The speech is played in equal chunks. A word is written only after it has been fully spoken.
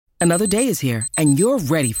Another day is here, and you're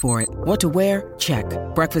ready for it. What to wear? Check.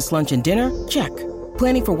 Breakfast, lunch, and dinner? Check.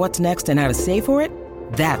 Planning for what's next and how to save for it?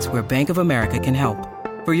 That's where Bank of America can help.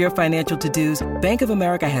 For your financial to-dos, Bank of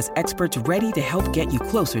America has experts ready to help get you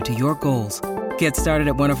closer to your goals. Get started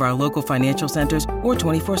at one of our local financial centers or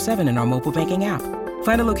 24/7 in our mobile banking app.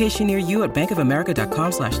 Find a location near you at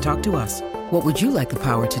bankofamerica.com/talktous. What would you like the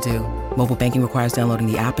power to do? Mobile banking requires downloading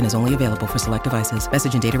the app and is only available for select devices.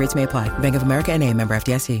 Message and data rates may apply. Bank of America N.A., member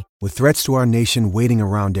FDIC. With threats to our nation waiting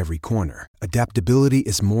around every corner, adaptability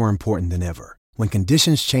is more important than ever. When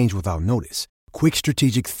conditions change without notice, quick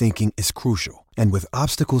strategic thinking is crucial. And with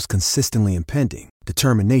obstacles consistently impending,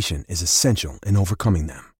 determination is essential in overcoming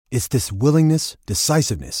them. It's this willingness,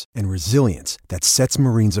 decisiveness, and resilience that sets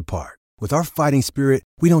Marines apart. With our fighting spirit,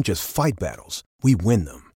 we don't just fight battles, we win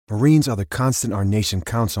them. Marines are the constant our nation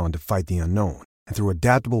counts on to fight the unknown. And through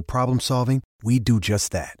adaptable problem solving, we do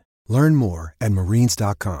just that. Learn more at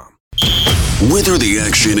marines.com. Whether the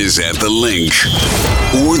action is at the link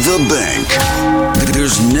or the bank,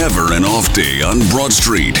 there's never an off day on Broad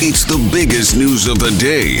Street. It's the biggest news of the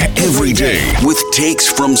day, every day, with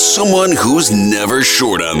takes from someone who's never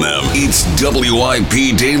short on them. It's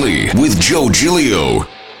WIP Daily with Joe Giglio.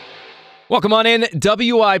 Welcome on in,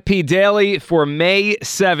 WIP Daily for May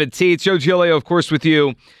 17th. Joe Giglio, of course, with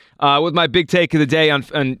you, with my big take of the day on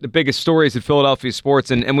the biggest stories in Philadelphia sports.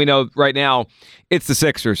 And we know right now it's the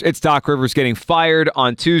Sixers. It's Doc Rivers getting fired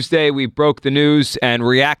on Tuesday. We broke the news and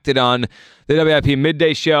reacted on the WIP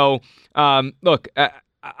Midday Show. Look,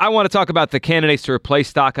 I want to talk about the candidates to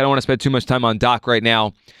replace Doc. I don't want to spend too much time on Doc right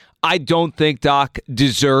now. I don't think Doc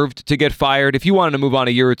deserved to get fired. If you wanted to move on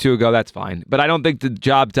a year or two ago, that's fine. But I don't think the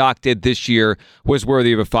job Doc did this year was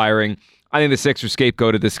worthy of a firing. I think the Sixers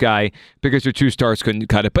scapegoated this guy because their two stars couldn't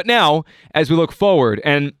cut it. But now, as we look forward,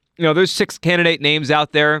 and there's 6 candidate names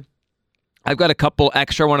out there. I've got a couple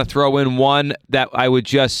extra I want to throw in. One that I would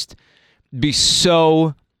just be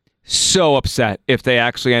so upset if they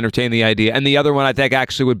actually entertain the idea. And the other one I think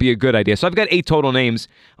actually would be a good idea. So I've got 8 total names.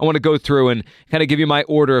 I want to go through and kind of give you my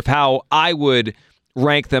order of how I would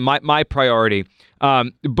rank them, my priority.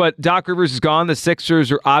 But Doc Rivers is gone. The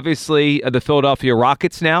Sixers are obviously the Philadelphia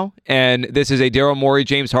Rockets now. And this is a Daryl Morey,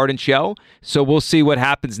 James Harden show. So we'll see what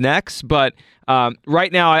happens next. But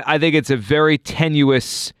right now, I think it's a very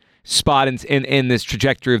tenuous spot in this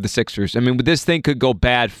trajectory of the Sixers. I mean, this thing could go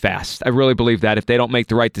bad fast. I really believe that if they don't make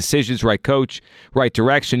the right decisions, right coach, right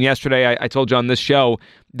direction. Yesterday, I told you on this show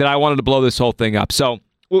that I wanted to blow this whole thing up. So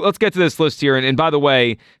let's get to this list here. And by the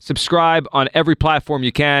way, subscribe on every platform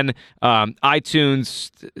you can, iTunes,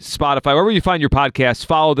 Spotify, wherever you find your podcasts.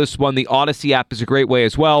 Follow this one. The Odyssey app is a great way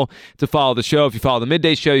as well to follow the show. If you follow the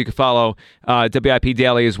Midday Show, you can follow WIP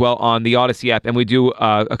Daily as well on the Odyssey app. And we do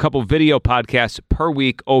a couple video podcasts per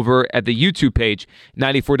week over at the YouTube page,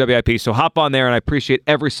 94 WIP. So hop on there, and I appreciate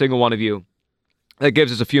every single one of you that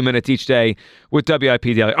gives us a few minutes each day with WIP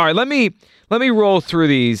Daily. All right, let me roll through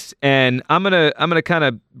these, and I'm gonna kind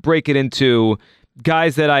of break it into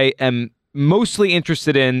guys that I am mostly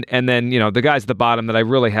interested in, and then the guys at the bottom that I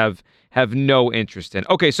really have no interest in.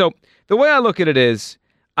 Okay, so the way I look at it is,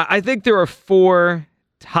 I think there are 4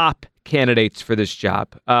 top candidates for this job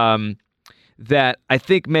that I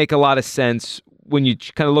think make a lot of sense when you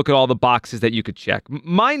kind of look at all the boxes that you could check.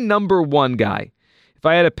 My number one guy, if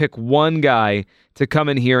I had to pick one guy to come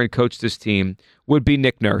in here and coach this team, would be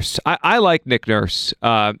Nick Nurse. I like Nick Nurse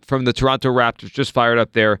from the Toronto Raptors, just fired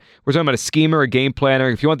up there. We're talking about a schemer, a game planner.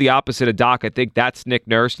 If you want the opposite of Doc, I think that's Nick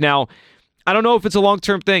Nurse. Now, I don't know if it's a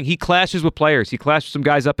long-term thing. He clashes with players. He clashed with some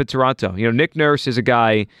guys up in Toronto. Nick Nurse is a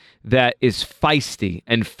guy that is feisty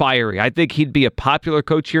and fiery. I think he'd be a popular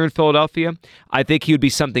coach here in Philadelphia. I think he would be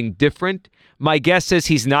something different. My guess is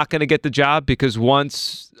he's not going to get the job because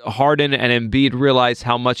once Harden and Embiid realize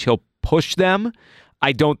how much he'll push them,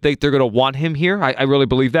 I don't think they're going to want him here. I really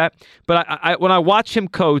believe that. But when I watch him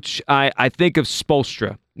coach, I think of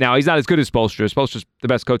Spoelstra. Now, he's not as good as Spoelstra. Spoelstra's the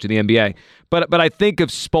best coach in the NBA. But I think of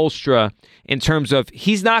Spoelstra in terms of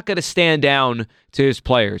he's not going to stand down to his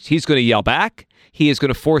players. He's going to yell back. He is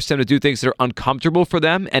going to force them to do things that are uncomfortable for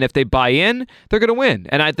them. And if they buy in, they're going to win.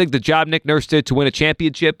 And I think the job Nick Nurse did to win a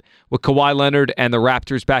championship with Kawhi Leonard and the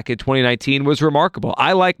Raptors back in 2019 was remarkable.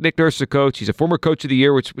 I like Nick Nurse as a coach. He's a former coach of the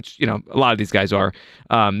year, which a lot of these guys are.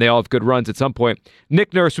 They all have good runs at some point.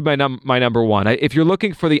 Nick Nurse would be my number one. If you're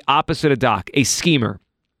looking for the opposite of Doc, a schemer,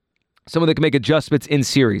 someone that can make adjustments in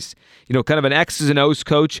series, kind of an X's and O's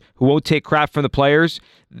coach who won't take crap from the players,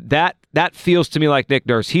 that feels to me like Nick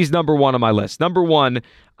Nurse. He's number one on my list. Number one,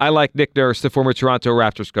 I like Nick Nurse, the former Toronto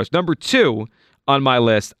Raptors coach. Number two on my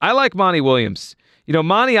list, I like Monty Williams.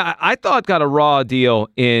 Monty, I thought got a raw deal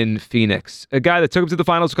in Phoenix. A guy that took him to the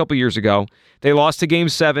finals a couple years ago. They lost to Game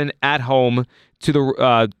 7 at home to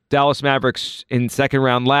the Dallas Mavericks in second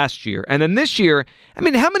round last year. And then this year,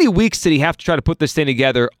 how many weeks did he have to try to put this thing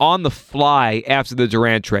together on the fly after the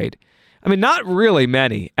Durant trade? Not really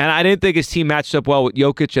many. And I didn't think his team matched up well with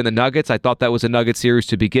Jokic and the Nuggets. I thought that was a Nugget series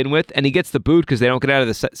to begin with. And he gets the boot because they don't get out of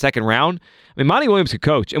the second round. Monty Williams could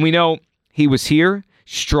coach. And we know he was here.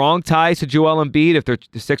 Strong ties to Joel Embiid. If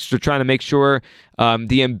the Sixers are trying to make sure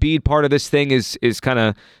the Embiid part of this thing is kind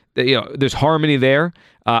of, there's harmony there.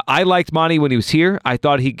 I liked Monty when he was here. I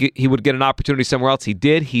thought he would get an opportunity somewhere else. He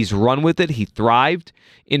did. He's run with it. He thrived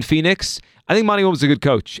in Phoenix. I think Monty Williams is a good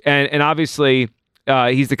coach. And obviously,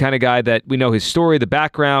 he's the kind of guy that we know his story, the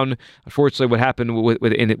background, unfortunately, what happened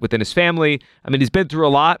within his family. He's been through a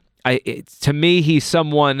lot. To me, he's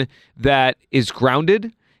someone that is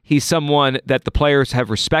grounded. He's someone that the players have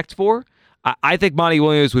respect for. I think Monty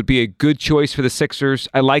Williams would be a good choice for the Sixers.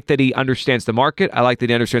 I like that he understands the market. I like that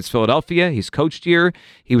he understands Philadelphia. He's coached here.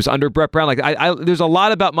 He was under Brett Brown. There's a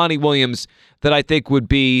lot about Monty Williams that I think would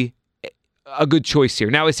be a good choice here.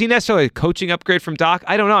 Now, is he necessarily a coaching upgrade from Doc?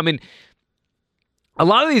 I don't know. A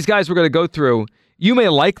lot of these guys we're going to go through, you may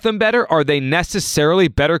like them better. Are they necessarily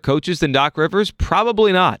better coaches than Doc Rivers?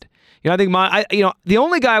 Probably not. I think the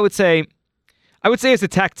only guy I would say as a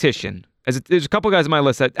tactician, there's a couple guys on my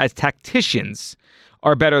list that as tacticians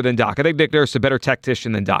are better than Doc. I think Nick Nurse is a better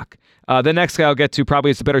tactician than Doc. The next guy I'll get to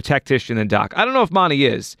probably is a better tactician than Doc. I don't know if Monty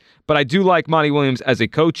is, but I do like Monty Williams as a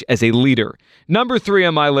coach, as a leader. Number 3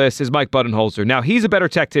 on my list is Mike Budenholzer. Now, he's a better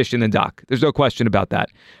tactician than Doc. There's no question about that.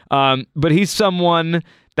 But he's someone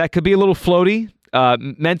that could be a little floaty.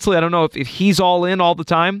 Mentally, I don't know if he's all in all the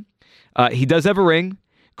time. He does have a ring.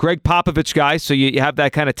 Greg Popovich guy, so you have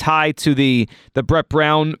that kind of tie to the Brett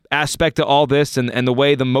Brown aspect of all this and the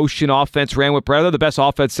way the motion offense ran with Brett. They're the best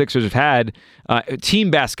offense Sixers have had. Team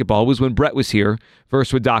basketball was when Brett was here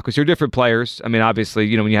versus when Doc was here. Different players.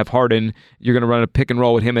 Obviously, when you have Harden, you're going to run a pick and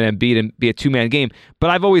roll with him and Embiid and be a two-man game. But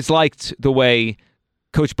I've always liked the way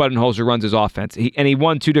Coach Budenholzer runs his offense. He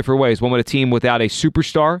won 2 different ways. One with a team without a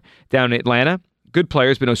superstar down in Atlanta. Good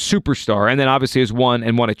players, but no superstar. And then obviously has won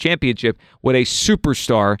a championship with a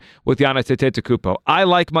superstar with Giannis Antetokounmpo. I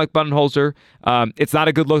like Mike Budenholzer. It's not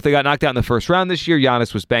a good look. They got knocked out in the first round this year.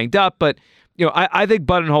 Giannis was banged up, but I think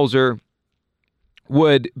Budenholzer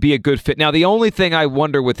would be a good fit. Now, the only thing I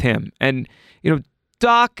wonder with him, and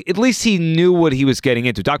Doc, at least he knew what he was getting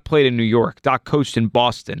into. Doc played in New York. Doc coached in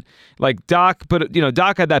Boston. Doc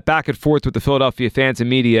had that back and forth with the Philadelphia fans and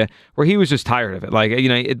media where he was just tired of it.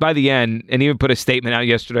 By the end, and he even put a statement out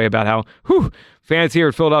yesterday about how, fans here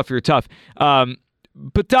in Philadelphia are tough.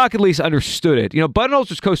 But Doc at least understood it.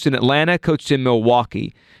 Budenholzer's coached in Atlanta, coached in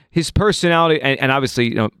Milwaukee. His personality, and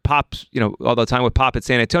obviously, Pop's, all the time with Pop at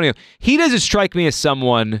San Antonio. He doesn't strike me as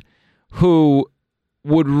someone who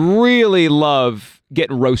would really love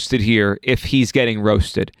getting roasted here if he's getting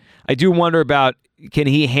roasted. I do wonder about, can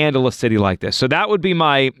he handle a city like this? So that would be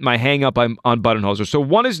my hang up on Budenholzer. So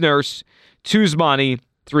 1 is Nurse, 2 is Monty,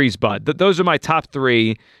 3 is Bud. Those are my top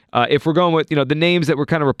 3. If we're going with the names that were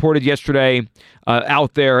kind of reported yesterday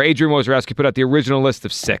out there, Adrian Wojnarowski put out the original list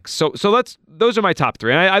of 6. So those are my top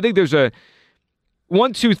 3. And I think there's a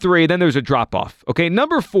 1, 2, 3, then there's a drop off. Okay,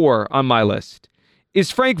 number 4 on my list is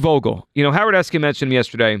Frank Vogel. Howard Eskin mentioned him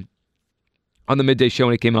yesterday on the midday show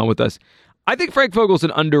when he came on with us. I think Frank Vogel's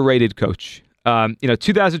an underrated coach.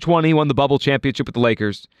 2020 he won the bubble championship with the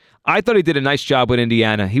Lakers. I thought he did a nice job with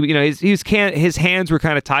Indiana. His hands were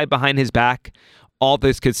kind of tied behind his back, all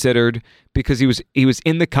this considered, because he was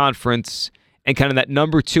in the conference and kind of that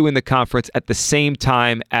number 2 in the conference at the same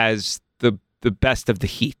time as the best of the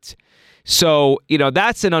Heat. So,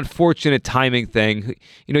 that's an unfortunate timing thing.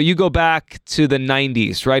 You go back to the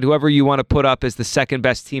 90s, right? Whoever you want to put up as the second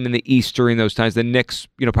best team in the East during those times. The Knicks,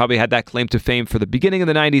 probably had that claim to fame for the beginning of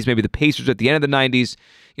the 90s, maybe the Pacers at the end of the 90s,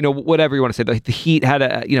 whatever you want to say. The Heat had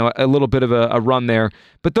a little bit of a run there.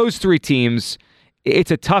 But those 3 teams,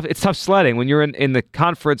 it's tough sledding when you're in the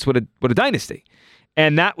conference with a dynasty.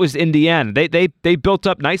 And that was Indiana. They built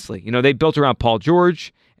up nicely. They built around Paul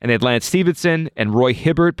George, and they had Lance Stevenson and Roy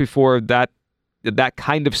Hibbert before that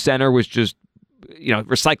kind of center was just,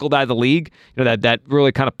 recycled out of the league. That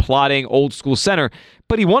really kind of plodding old school center.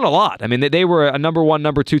 But he won a lot. They were a number 1,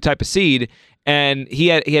 number 2 type of seed, and he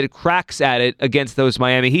had cracks at it against those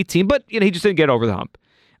Miami Heat team. But he just didn't get over the hump.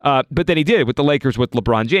 But then he did with the Lakers with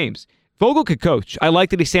LeBron James. Vogel could coach. I like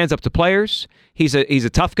that he stands up to players. He's a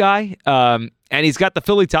tough guy, and he's got the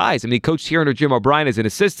Philly ties. He coached here under Jim O'Brien as an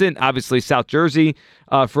assistant, obviously South Jersey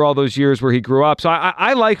for all those years where he grew up. So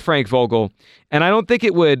I like Frank Vogel, and I don't think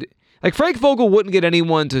it would. Like Frank Vogel wouldn't get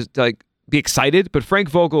anyone to like be excited, but Frank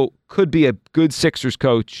Vogel could be a good Sixers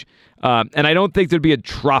coach. And I don't think there'd be a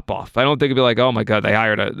drop-off. I don't think it'd be like, oh my God, they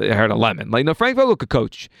hired a lemon. Like, no, Frank Vogel could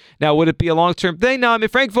coach. Now, would it be a long-term thing? No, I mean,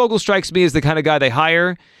 Frank Vogel strikes me as the kind of guy they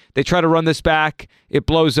hire. They try to run this back. It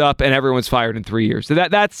blows up, and everyone's fired in 3 years. So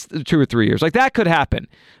that's 2 or 3 years. Like, that could happen.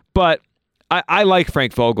 But I like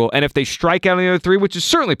Frank Vogel, and if they strike out on the other three, which is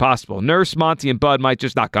certainly possible, Nurse, Monty, and Bud might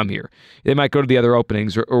just not come here. They might go to the other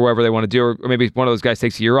openings or wherever they want to do, or maybe one of those guys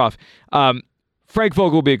takes a year off. Frank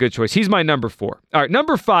Vogel will be a good choice. He's my number 4. All right,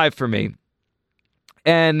 number 5 for me.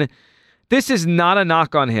 And this is not a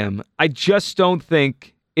knock on him. I just don't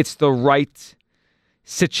think it's the right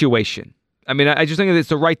situation. I mean, I just think it's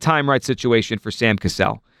the right time, right situation for Sam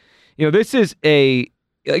Cassell. You know, this is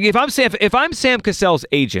if I'm Sam Cassell's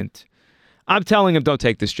agent, I'm telling him don't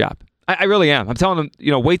take this job. I really am. I'm telling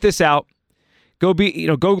him, wait this out. Go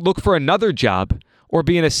look for another job or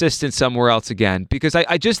be an assistant somewhere else again. Because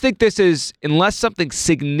I just think this is, unless something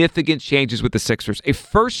significant changes with the Sixers, a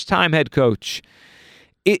first-time head coach,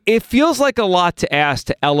 it feels like a lot to ask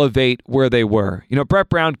to elevate where they were. Brett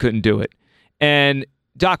Brown couldn't do it, and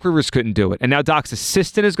Doc Rivers couldn't do it, and now Doc's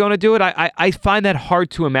assistant is going to do it. I find that hard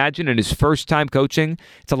to imagine in his first time coaching.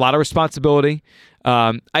 It's a lot of responsibility.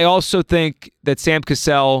 I also think that Sam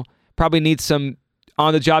Cassell probably needs some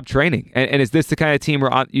on-the-job training. And is this the kind of team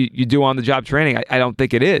where you do on-the-job training? I don't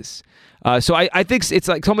think it is. So I think it's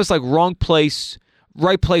almost like wrong place,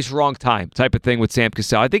 right place, wrong time type of thing with Sam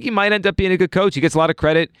Cassell. I think he might end up being a good coach. He gets a lot of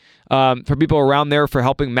credit from people around there for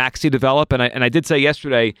helping Maxey develop. And I did say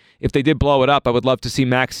yesterday, if they did blow it up, I would love to see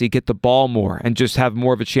Maxey get the ball more and just have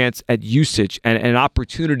more of a chance at usage and an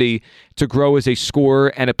opportunity to grow as a scorer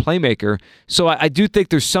and a playmaker. So I do think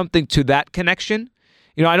there's something to that connection.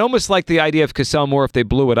 I'd almost like the idea of Cassell more if they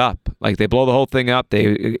blew it up. Like they blow the whole thing up,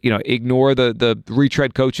 they ignore the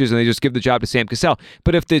retread coaches and they just give the job to Sam Cassell.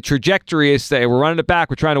 But if the trajectory is say we're running it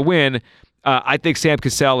back, we're trying to win, I think Sam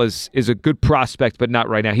Cassell is a good prospect, but not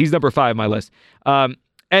right now. He's number 5 on my list. And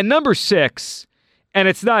number 6, and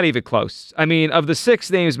it's not even close. I mean, of the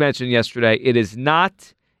 6 names mentioned yesterday, it is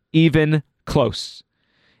not even close,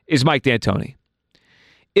 is Mike D'Antoni.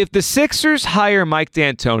 If the Sixers hire Mike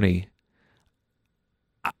D'Antoni,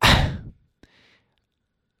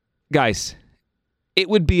 guys, it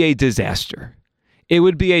would be a disaster. It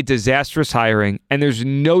would be a disastrous hiring, and there's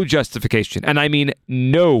no justification, and I mean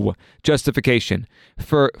no justification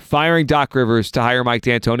for firing Doc Rivers to hire Mike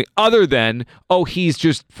D'Antoni other than, he's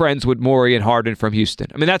just friends with Morey and Harden from Houston.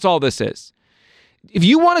 I mean, that's all this is. If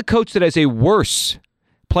you want a coach that has a worse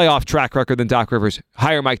playoff track record than Doc Rivers,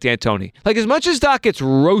 hire Mike D'Antoni. Like, as much as Doc gets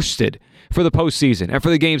roasted for the postseason and for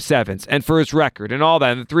the Game 7s and for his record and all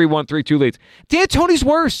that, and the 3-1, 3-2 leads, D'Antoni's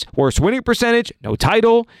worse. Worse winning percentage, no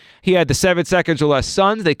title. He had the 7 seconds or less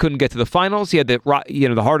Suns. They couldn't get to the finals. He had the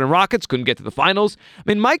Harden Rockets, couldn't get to the finals. I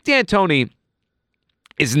mean, Mike D'Antoni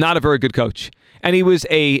is not a very good coach, and he was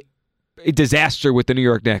a disaster with the New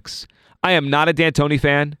York Knicks. I am not a D'Antoni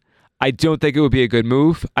fan. I don't think it would be a good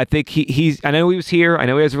move. I think I know he was here. I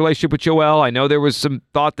know he has a relationship with Joel. I know there was some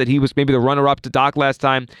thought that he was maybe the runner-up to Doc last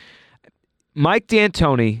time. Mike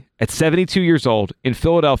D'Antoni, at 72 years old, in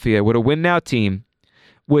Philadelphia, with a win-now team,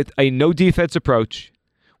 with a no-defense approach,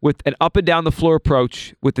 with an up-and-down-the-floor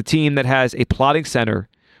approach, with the team that has a plotting center,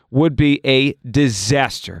 would be a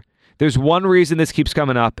disaster. There's one reason this keeps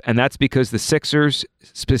coming up, and that's because the Sixers,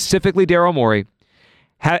 specifically Daryl Morey,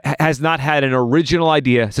 has not had an original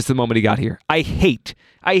idea since the moment he got here. I hate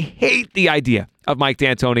the idea of Mike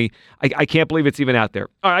D'Antoni. I can't believe it's even out there.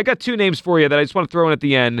 All right, I got 2 names for you that I just want to throw in at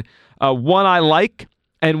the end. One I like,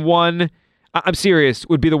 and one, I'm serious,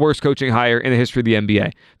 would be the worst coaching hire in the history of the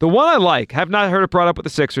NBA. The one I like, have not heard it brought up with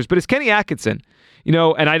the Sixers, but it's Kenny Atkinson.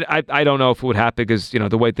 And I don't know if it would happen because,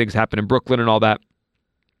 the way things happen in Brooklyn and all that,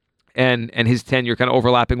 and his tenure kind of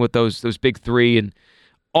overlapping with those big 3 and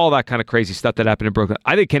all that kind of crazy stuff that happened in Brooklyn.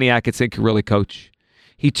 I think Kenny Atkinson can really coach.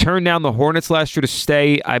 He turned down the Hornets last year to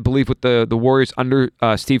stay, I believe, with the Warriors under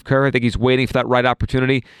Steve Kerr. I think he's waiting for that right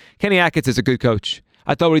opportunity. Kenny Atkinson is a good coach.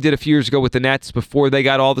 I thought what he did a few years ago with the Nets before they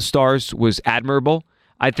got all the stars was admirable.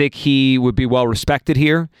 I think he would be well respected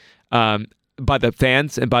here by the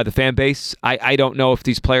fans and by the fan base. I don't know if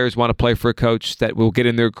these players want to play for a coach that will get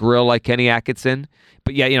in their grill like Kenny Atkinson.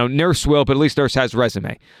 But yeah, Nurse will, but at least Nurse has a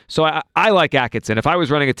resume. So I like Atkinson. If I was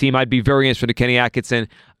running a team, I'd be very interested in Kenny Atkinson.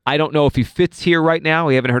 I don't know if he fits here right now.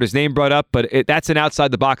 We haven't heard his name brought up, but that's an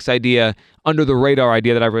outside-the-box idea, under-the-radar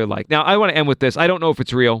idea that I really like. Now, I want to end with this. I don't know if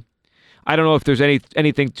it's real. I don't know if there's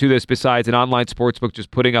anything to this besides an online sportsbook just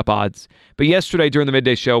putting up odds. But yesterday during the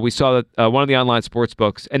midday show, we saw that one of the online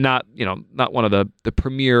sportsbooks, and not one of the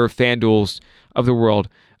premier FanDuels of the world,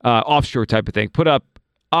 offshore type of thing, put up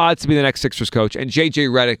odds to be the next Sixers coach, and J.J.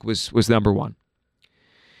 Redick was number one.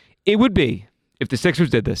 It would be, if the Sixers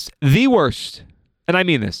did this, the worst, and I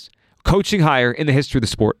mean this, coaching hire in the history of the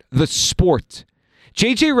sport. The sport.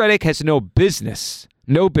 J.J. Redick has no business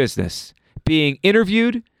being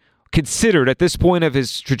interviewed, considered at this point of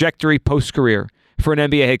his trajectory post-career for an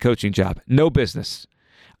NBA head coaching job. No business.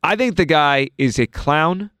 I think the guy is a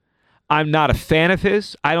clown. I'm not a fan of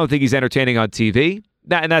his. I don't think he's entertaining on TV.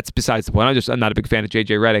 And that's besides the point. I'm not a big fan of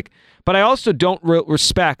J.J. Redick. But I also don't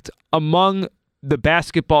respect among the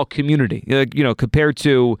basketball community, compared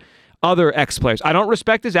to other ex-players. I don't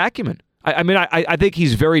respect his acumen. I think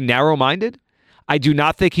he's very narrow-minded. I do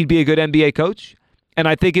not think he'd be a good NBA coach. And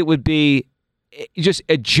I think it would be just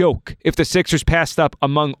a joke if the Sixers passed up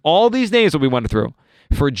among all these names that we went through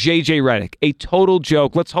for J.J. Redick. A total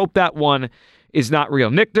joke. Let's hope that one is not real.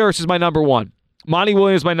 Nick Nurse is my number one. Monty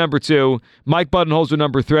Williams my number two. Mike Budenholzer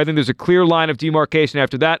number three. I think there's a clear line of demarcation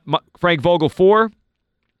after that. Frank Vogel 4.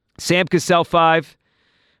 Sam Cassell 5.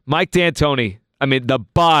 Mike D'Antoni. The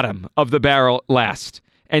bottom of the barrel last.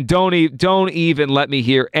 And don't even let me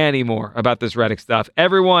hear any more about this Redick stuff.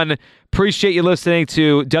 Everyone, appreciate you listening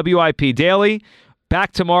to WIP Daily.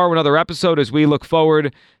 Back tomorrow with another episode as we look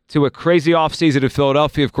forward to a crazy offseason in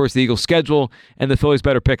Philadelphia. Of course, the Eagles' schedule, and the Phillies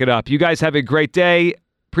better pick it up. You guys have a great day.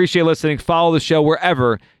 Appreciate listening. Follow the show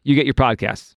wherever you get your podcasts.